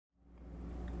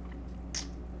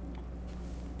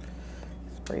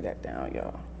Spray that down,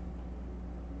 y'all.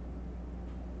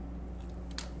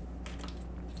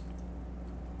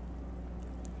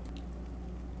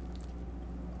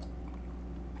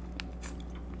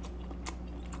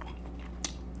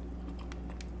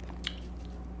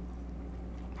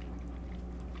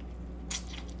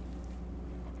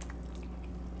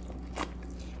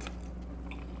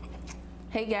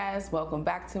 Hey guys, welcome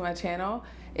back to my channel.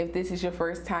 If this is your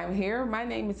first time here, my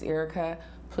name is Erica.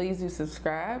 Please do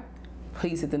subscribe.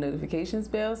 Please hit the notifications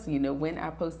bell so you know when I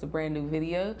post a brand new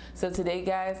video. So today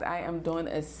guys, I am doing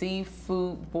a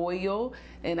seafood boil,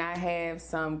 and I have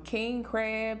some king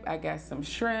crab, I got some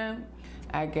shrimp,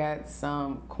 I got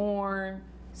some corn,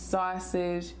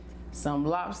 sausage, some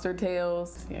lobster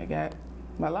tails. Yeah, I got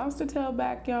my lobster tail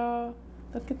back, y'all.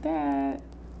 Look at that.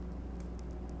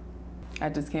 I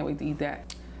just can't wait to eat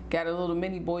that. Got a little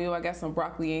mini boil. I got some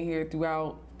broccoli in here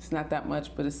throughout. It's not that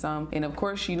much, but it's some. And of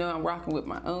course, you know I'm rocking with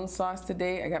my own sauce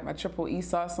today. I got my triple E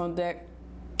sauce on deck.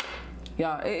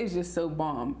 Y'all, it is just so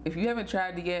bomb. If you haven't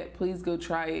tried it yet, please go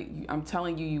try it. I'm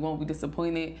telling you, you won't be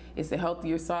disappointed. It's a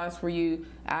healthier sauce for you.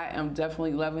 I am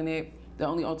definitely loving it. The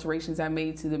only alterations I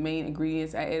made to the main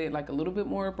ingredients, I added like a little bit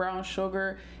more brown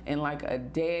sugar and like a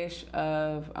dash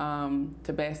of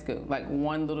Tabasco, like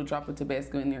one little drop of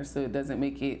Tabasco in there so it doesn't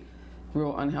make it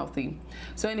real unhealthy.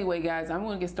 So anyway, guys, I'm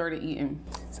gonna get started eating.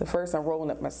 So first I'm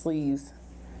rolling up my sleeves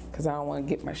because I don't want to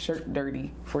get my shirt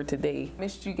dirty for today.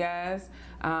 Missed you guys.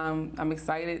 I'm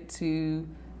excited to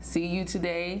see you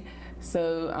today.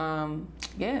 So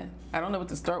yeah, I don't know what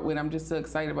to start with. I'm just so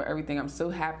excited about everything. I'm so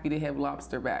happy to have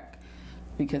lobster back,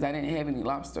 because I didn't have any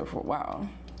lobster for a while.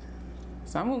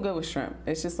 So I'm gonna go with shrimp.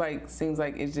 It's just like, seems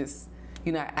like it's just,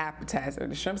 you know, appetizer.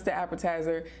 The shrimp's the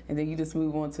appetizer, and then you just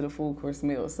move on to the full course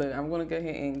meal. So I'm gonna go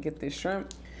ahead and get this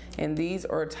shrimp. And these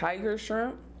are tiger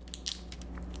shrimp.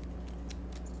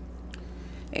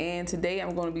 And today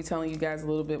I'm gonna be telling you guys a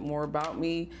little bit more about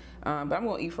me. But I'm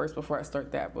gonna eat first before I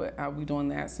start that, but I'll be doing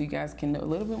that so you guys can know a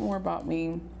little bit more about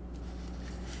me.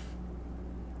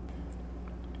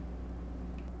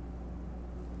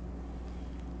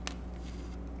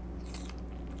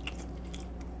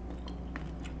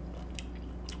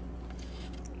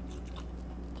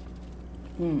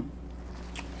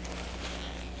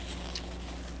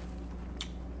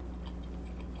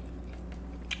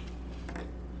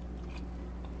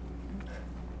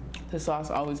 The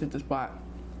sauce always hit the spot.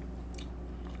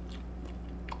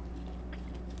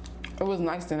 It was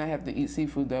nice that I have to eat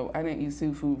seafood though. I didn't eat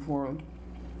seafood for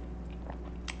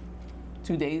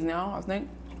 2 days now, I think.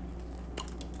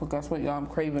 But guess what, y'all? I'm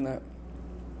craving it.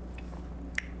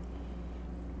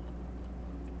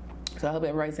 So I hope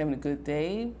everybody's having a good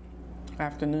day,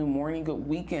 afternoon, morning, good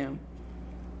weekend.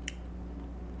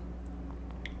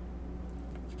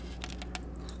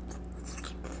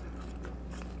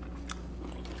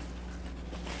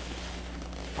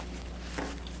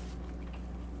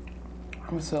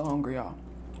 I'm so hungry, y'all.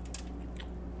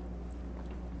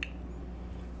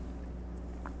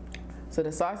 So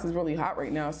the sauce is really hot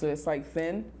right now, so it's like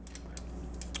thin.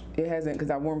 It hasn't, because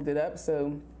I warmed it up,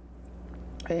 so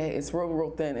it's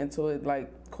real thin until it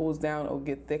like cools down. It'll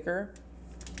get thicker.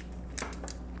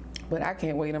 But I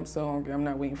can't wait. I'm so hungry. I'm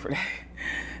not waiting for that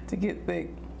to get thick.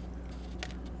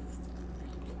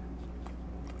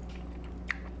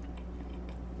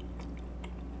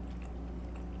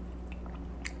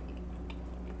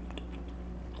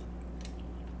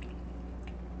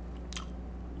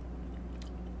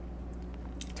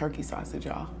 Turkey sausage,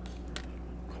 y'all.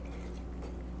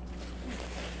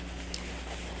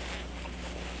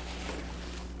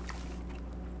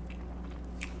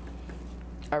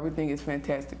 Everything is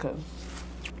fantastic. I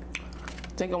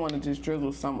think I want to just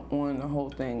drizzle some on the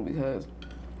whole thing because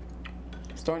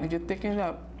it's starting to get thickened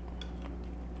up.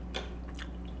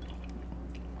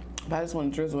 But I just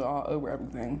want to drizzle it all over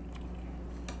everything.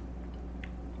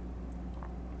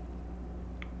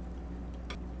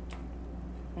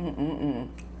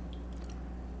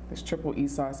 This triple E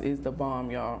sauce is the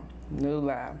bomb, y'all. No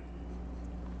lie.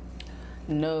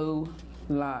 No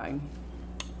lie.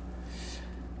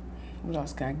 What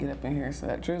else can I get up in here? So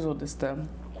I drizzled this stuff.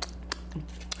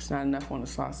 It's not enough on the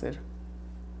sausage.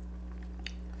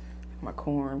 My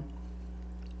corn.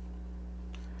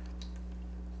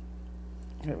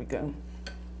 There we go.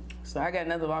 So I got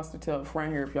another lobster tail up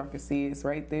front here, if y'all can see it. It's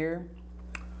right there.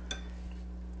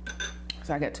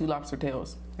 So I got 2 lobster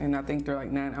tails, and I think they're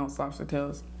like 9-ounce lobster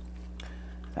tails.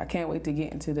 So I can't wait to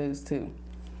get into those too.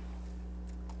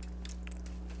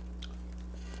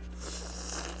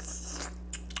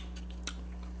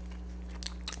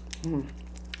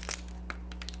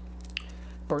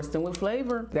 Bursting with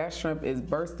flavor. That shrimp is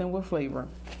bursting with flavor.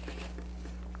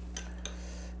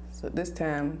 So this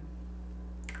time,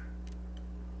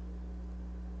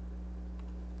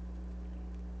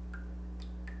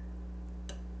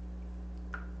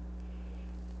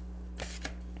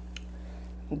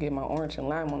 get my orange and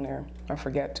lime on there. I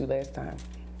forgot to last time.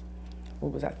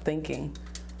 What was I thinking?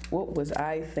 What was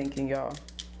I thinking, y'all?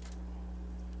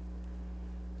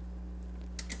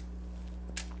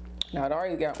 Now, it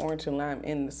already got orange and lime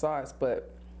in the sauce,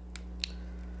 but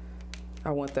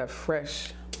I want that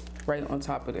fresh right on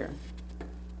top of there.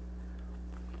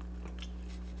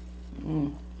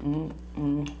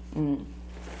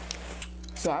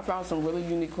 So I found some really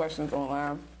unique questions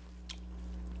online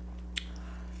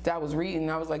that I was reading.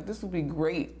 I was like, this would be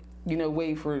great, you know,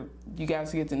 way for you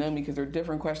guys to get to know me, because they're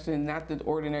different questions, not the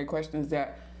ordinary questions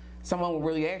that someone will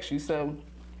really ask you. So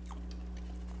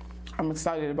I'm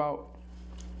excited about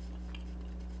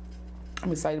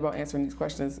answering these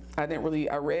questions. I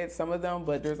read some of them,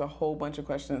 but there's a whole bunch of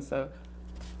questions, so.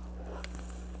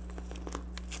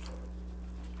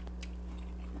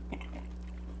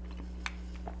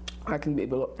 I can be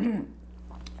able to,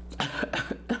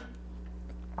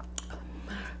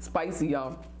 spicy,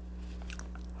 y'all.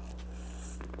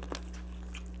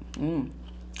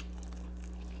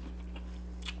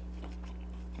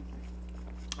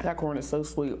 That corn is so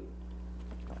sweet.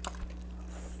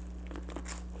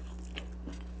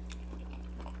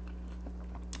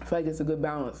 I feel like it's a good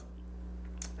balance.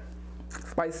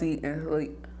 Spicy and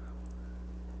sweet.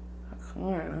 Come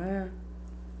on, man.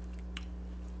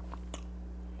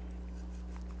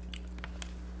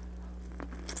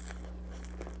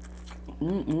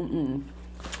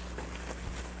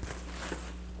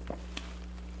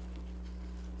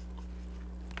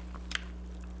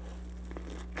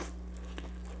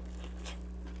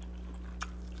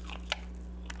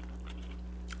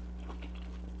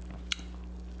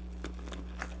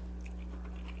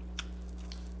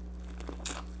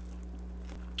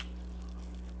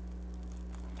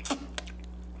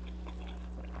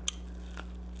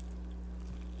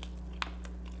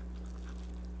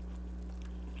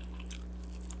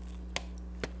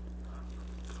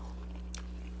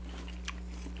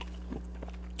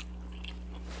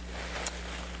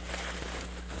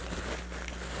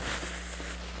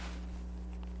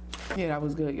 Yeah, that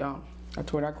was good, y'all. I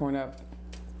tore that corn up.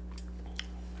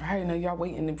 I already know y'all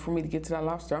waiting for me to get to that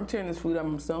lobster. I'm tearing this food up.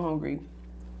 I'm so hungry.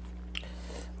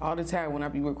 All the time when I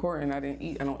be recording, I don't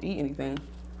eat anything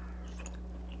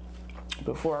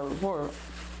before I record.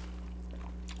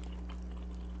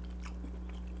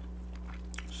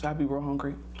 So I be real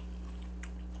hungry.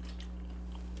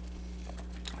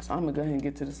 So I'm gonna go ahead and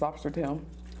get to this lobster tail,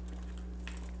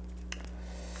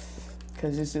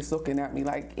 because it's just looking at me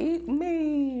like, eat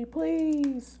me,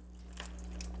 please.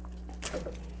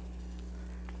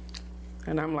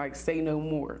 And I'm like, say no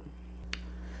more.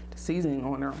 The seasoning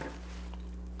on there,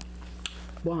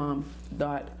 bomb.com.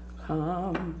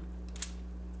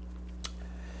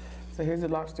 So here's the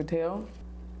lobster tail.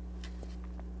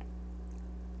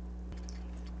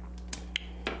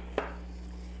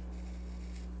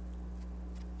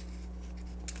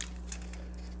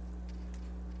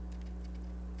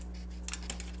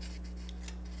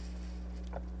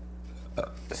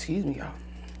 Excuse me, y'all.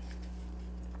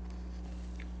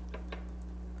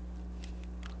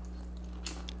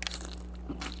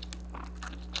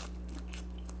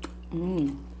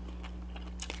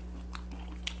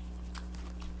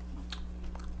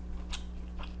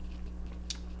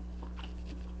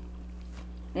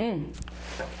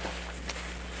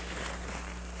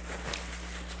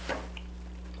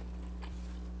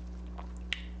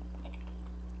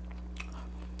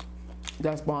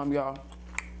 That's bomb, y'all.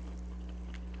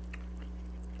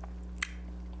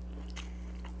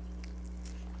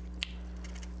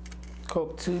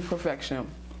 Cooked to perfection.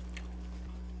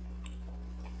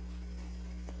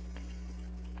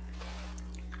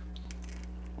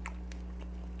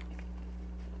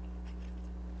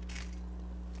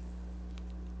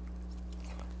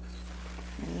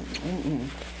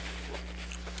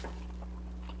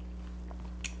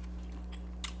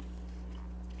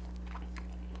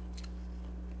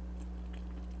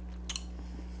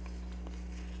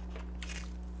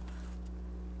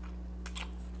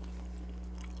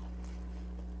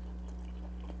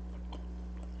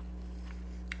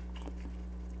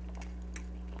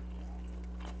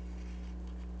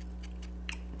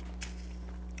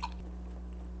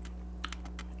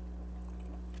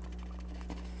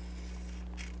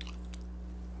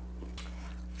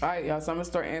 All right, y'all, so I'm gonna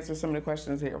start answering some of the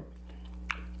questions here.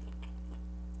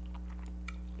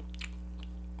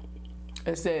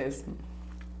 It says,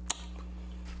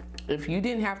 if you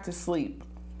didn't have to sleep,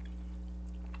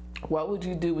 what would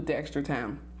you do with the extra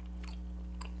time?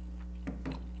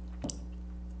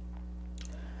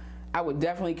 I would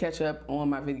definitely catch up on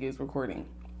my videos recording.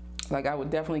 Like I would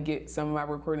definitely get some of my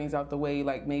recordings out the way,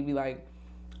 like maybe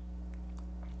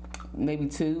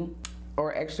 2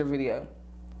 or extra video,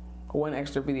 one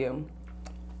extra video.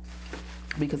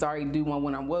 Because I already do one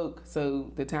when I'm woke,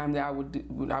 so the time that I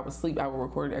would sleep, I would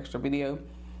record an extra video.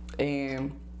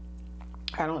 And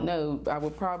I don't know, I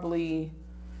would probably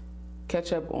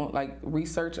catch up on, like,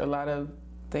 research a lot of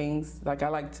things. Like I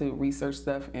like to research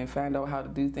stuff and find out how to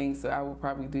do things, so I will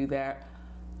probably do that,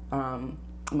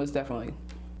 most definitely.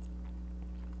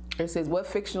 It says, what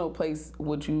fictional place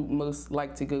would you most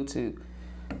like to go to?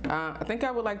 I think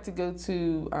I would like to go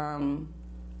to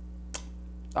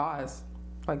Oz,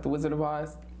 like the Wizard of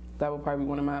Oz. That would probably be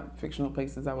one of my fictional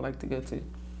places I would like to go to.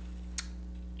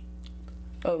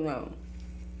 Oh no.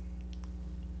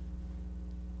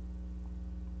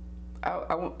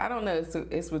 I don't know.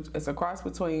 It's a cross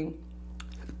between,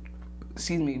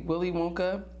 excuse me, Willy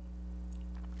Wonka.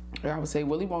 I would say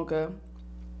Willy Wonka,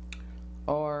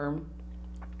 or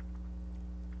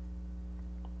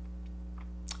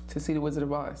to see the Wizard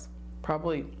of Oz.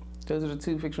 Probably those are the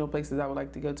 2 fictional places I would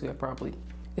like to go to. Probably.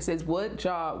 It says, what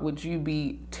job would you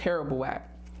be terrible at?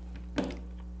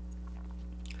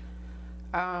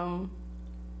 I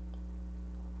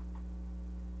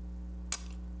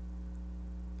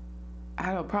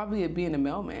don't, probably at being a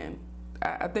mailman.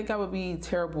 I think I would be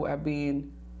terrible at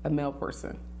being a mail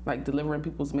person, like delivering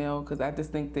people's mail, because I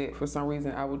just think that for some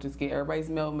reason I would just get everybody's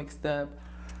mail mixed up.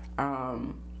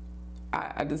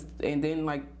 I just, and then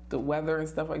like the weather and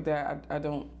stuff like that, I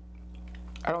don't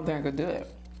think I could do it.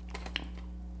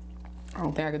 I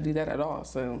don't think I could do that at all,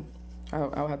 so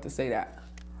I'll have to say that.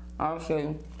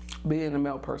 Also, being a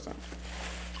mail person.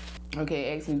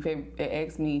 Okay, it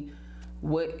asked me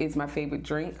what is my favorite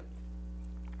drink.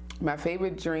 My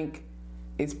favorite drink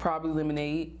is probably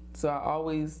lemonade. So I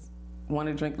always want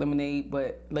to drink lemonade,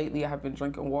 but lately I have been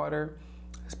drinking water.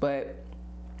 But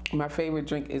my favorite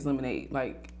drink is lemonade,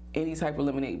 like any type of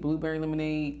lemonade, blueberry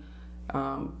lemonade,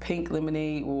 pink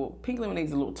lemonade. Well, pink lemonade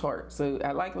is a little tart, so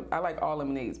I like all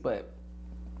lemonades, but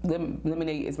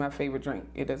lemonade is my favorite drink.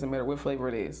 It doesn't matter what flavor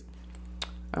it is.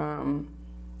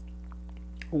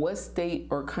 What state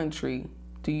or country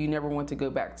do you never want to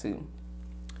go back to?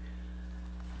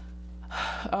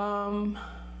 I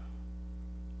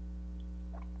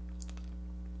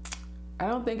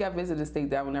don't think I visited a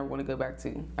state that I would never want to go back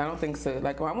to. I don't think so.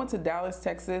 Like when I went to Dallas,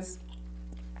 Texas,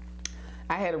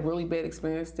 I had a really bad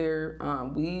experience there.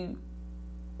 We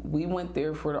went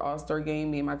there for the All-Star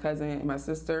game, me and my cousin and my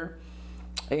sister,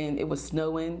 and it was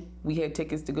snowing. We had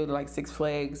tickets to go to like Six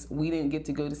Flags. We didn't get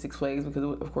to go to Six Flags because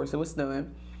of course it was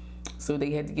snowing. So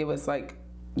they had to give us like,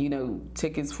 you know,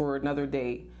 tickets for another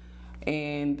day.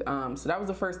 And so that was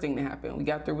the first thing that happened. We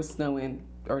got there with snowing,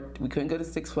 or we couldn't go to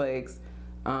Six Flags.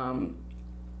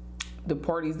 The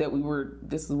parties that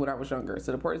this is when I was younger.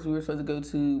 So the parties we were supposed to go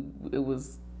to,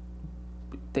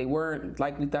 they weren't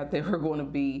like we thought they were going to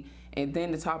be. And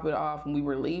then to top it off, when we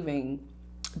were leaving,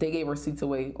 they gave our seats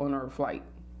away on our flight.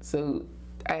 So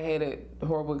I had a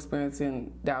horrible experience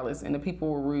in Dallas, and the people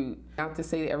were rude. Not to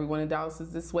say that everyone in Dallas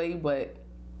is this way, but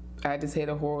I just had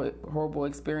a horrible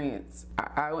experience.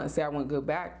 I wouldn't say I wouldn't go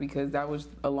back because that was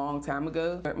a long time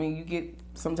ago. I mean,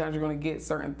 sometimes you're going to get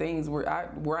certain things where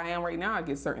I am right now. I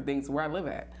get certain things where I live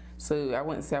at. So I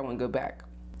wouldn't say I wouldn't go back.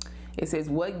 It says,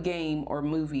 what game or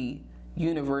movie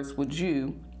universe would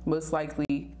you most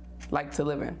likely like to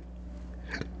live in?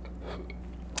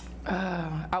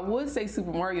 I would say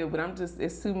Super Mario, but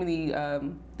it's too many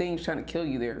things trying to kill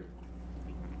you there.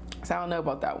 So I don't know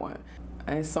about that one.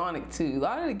 And Sonic too. A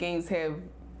lot of the games have,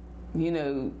 you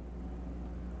know,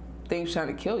 things trying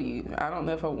to kill you. I don't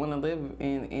know if I want to live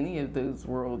in any of those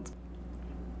worlds.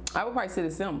 I would probably say The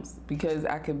Sims because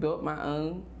I could build my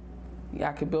own. Yeah,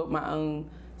 I could build my own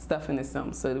stuff in The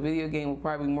Sims. So the video game will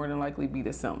probably more than likely be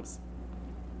The Sims.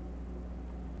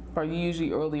 Are you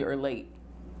usually early or late?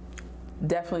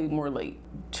 Definitely more late.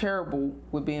 Terrible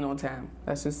with being on time.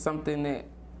 That's just something that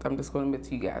I'm just going to admit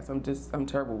to you guys. I'm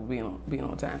terrible with being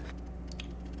on time.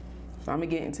 So I'm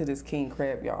gonna get into this king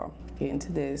crab, y'all. Get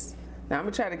into this. Now I'm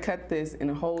gonna try to cut this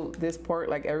and hold this part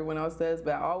like everyone else does,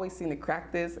 but I always seem to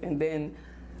crack this and then,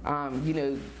 you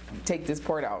know, take this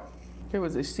part out. There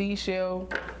was a seashell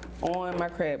on my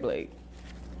crab leg.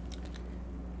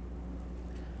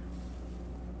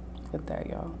 Look at that,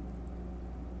 y'all.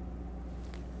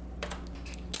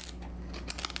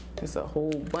 There's a whole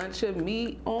bunch of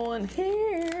meat on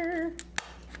here.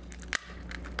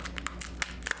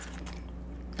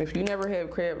 If you never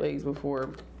had crab legs before,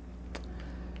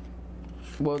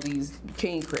 well, these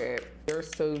king crab, they're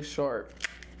so sharp.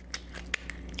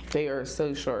 They are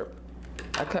so sharp.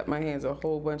 I cut my hands a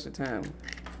whole bunch of times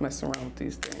messing around with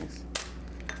these things.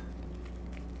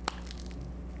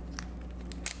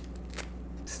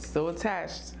 Still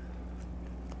attached.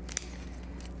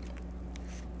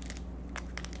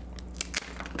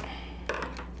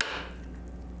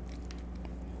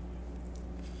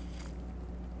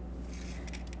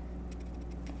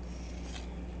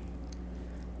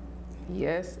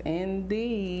 Yes,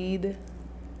 indeed.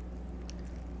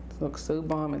 This looks so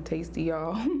bomb and tasty,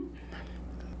 y'all.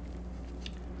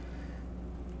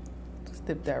 Just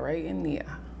dip that right in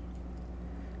there.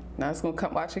 Now it's gonna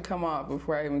watch it come off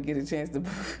before I even get a chance to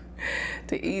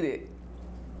to eat it.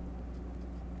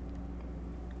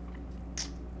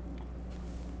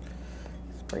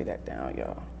 Spray that down,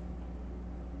 y'all.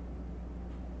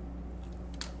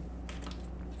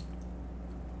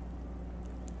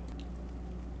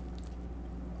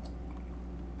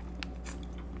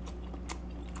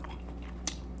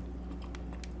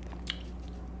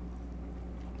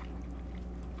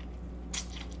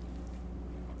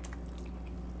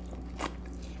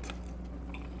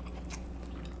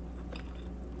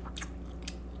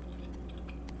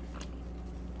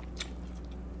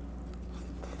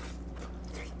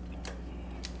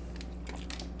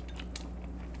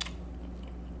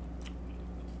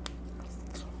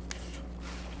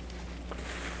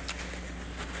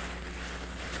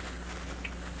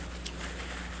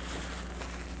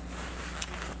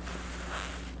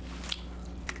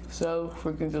 So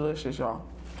freaking delicious, y'all.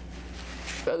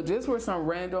 So just were some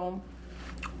random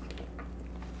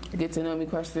get to know me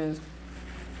questions.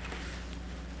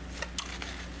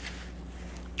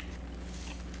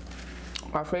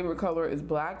 My favorite color is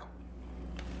black.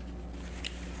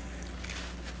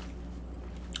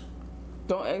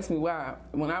 Don't ask me why.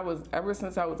 Ever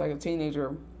since I was like a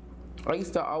teenager, I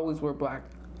used to always wear black.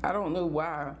 I don't know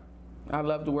why I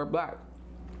love to wear black.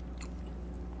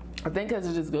 I think because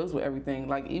it just goes with everything.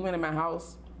 Like even in my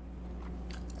house,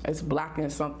 it's black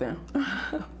and something.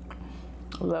 I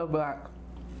love black.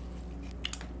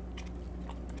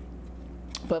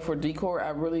 But for decor, I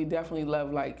really definitely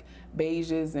love like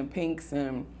beiges and pinks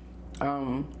and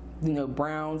you know,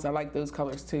 browns. I like those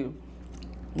colors too.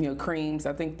 You know, creams.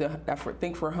 I think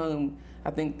for home,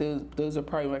 I think those are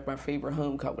probably like my favorite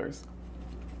home colors.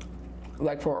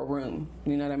 Like for a room,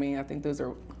 you know what I mean? I think those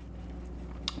are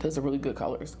really good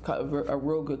colors, a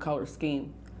real good color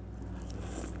scheme.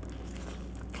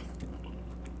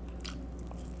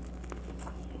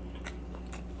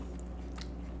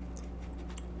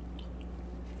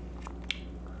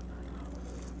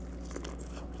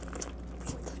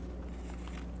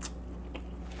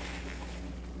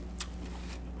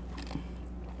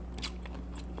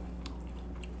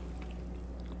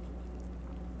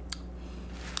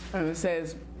 And it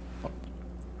says,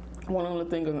 one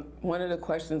of the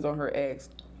questions on her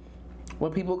asked,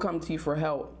 when people come to you for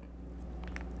help,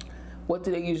 what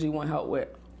do they usually want help with?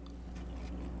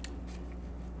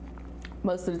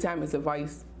 Most of the time it's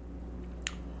advice.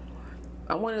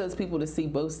 I'm one of those people to see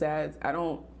both sides. I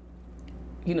don't,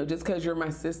 you know, just because you're my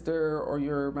sister or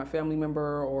you're my family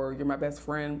member or you're my best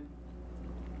friend,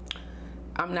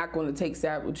 I'm not going to take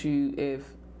side with you if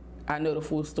I know the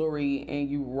full story and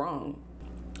you're wrong.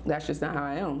 That's just not how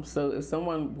I am. So if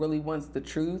someone really wants the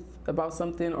truth about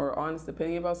something or honest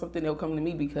opinion about something, they'll come to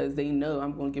me because they know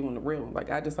I'm going to give them the real. Like,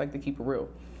 I just like to keep it real.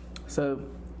 So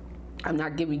I'm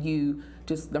not giving you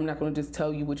I'm not going to just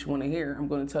tell you what you want to hear. I'm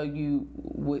going to tell you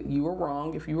what you were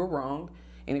wrong if you were wrong.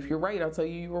 And if you're right, I'll tell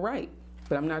you you were right.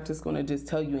 But I'm not just going to just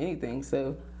tell you anything.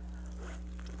 So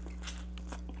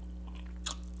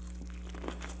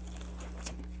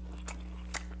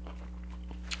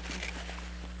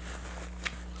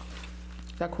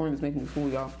that corn is making me full,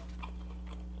 y'all.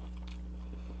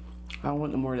 I don't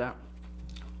want no more of that.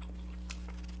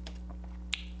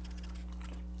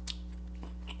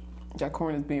 That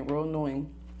corn is being real annoying.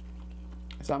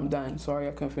 So I'm done. Sorry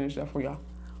I couldn't finish that for y'all.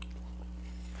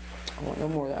 I want no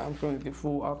more of that. I'm going to get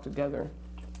full altogether.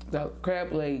 That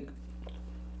crab leg,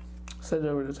 set it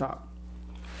over the top.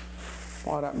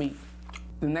 All that meat.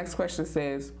 The next question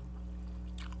says,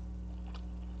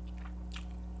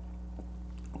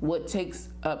 what takes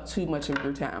up too much of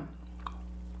your time?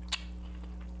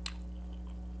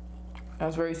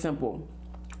 That's very simple.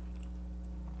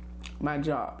 My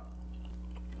job.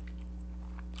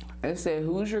 It said,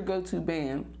 who's your go-to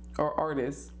band or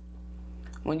artist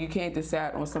when you can't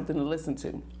decide on something to listen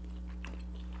to?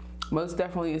 Most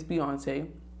definitely it's Beyonce.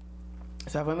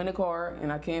 So if I'm in the car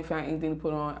and I can't find anything to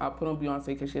put on, I'll put on Beyonce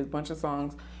because she has a bunch of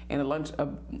songs and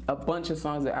a bunch of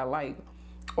songs that I like.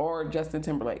 Or Justin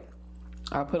Timberlake.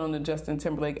 I put on the Justin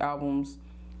Timberlake albums.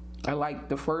 I like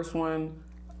the first one.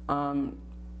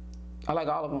 I like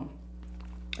all of them.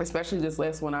 Especially this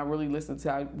last one I really listened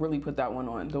to. I really put that one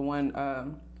on. The one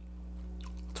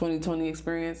 2020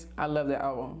 Experience. I love that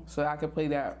album. So I could play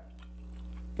that.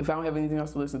 If I don't have anything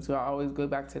else to listen to, I always go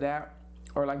back to that.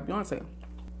 Or like Beyonce.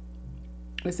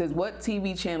 It says, what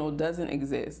TV channel doesn't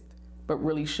exist but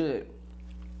really should?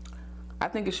 I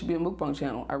think it should be a mukbang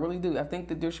channel. I really do. I think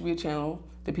that there should be a channel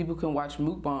that people can watch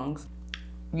mukbangs,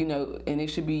 you know, and it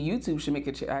should be, YouTube should make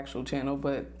an actual channel,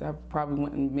 but that probably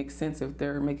wouldn't make sense if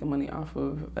they're making money off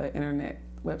of an internet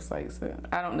website. So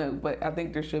I don't know, but I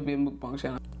think there should be a mukbang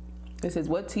channel. It says,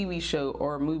 what TV show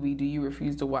or movie do you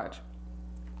refuse to watch?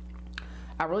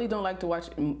 I really don't like to watch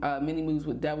many movies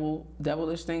with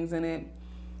devilish things in it.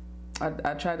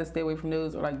 I try to stay away from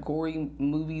those, or like gory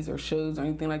movies or shows or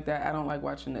anything like that. I don't like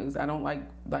watching those. I don't like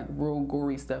real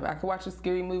gory stuff. I could watch a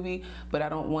scary movie, but I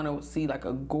don't want to see like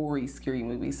a gory scary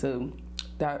movie. So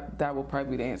that will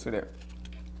probably be the answer there.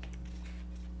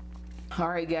 All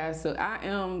right, guys. So I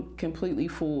am completely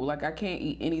full. Like I can't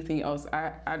eat anything else.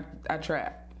 I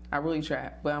tried. I really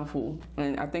tried, but I'm full.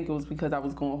 And I think it was because I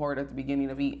was going hard at the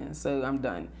beginning of eating. So I'm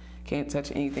done. Can't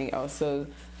touch anything else. So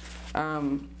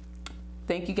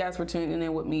thank you guys for tuning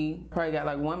in with me. Probably got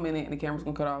like 1 minute and the camera's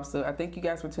gonna cut off. So I thank you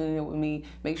guys for tuning in with me.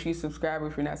 Make sure you subscribe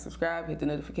if you're not subscribed. Hit the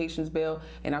notifications bell,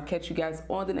 and I'll catch you guys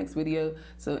on the next video.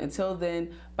 So until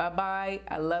then, bye-bye.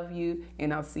 I love you,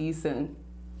 and I'll see you soon.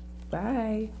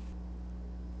 Bye.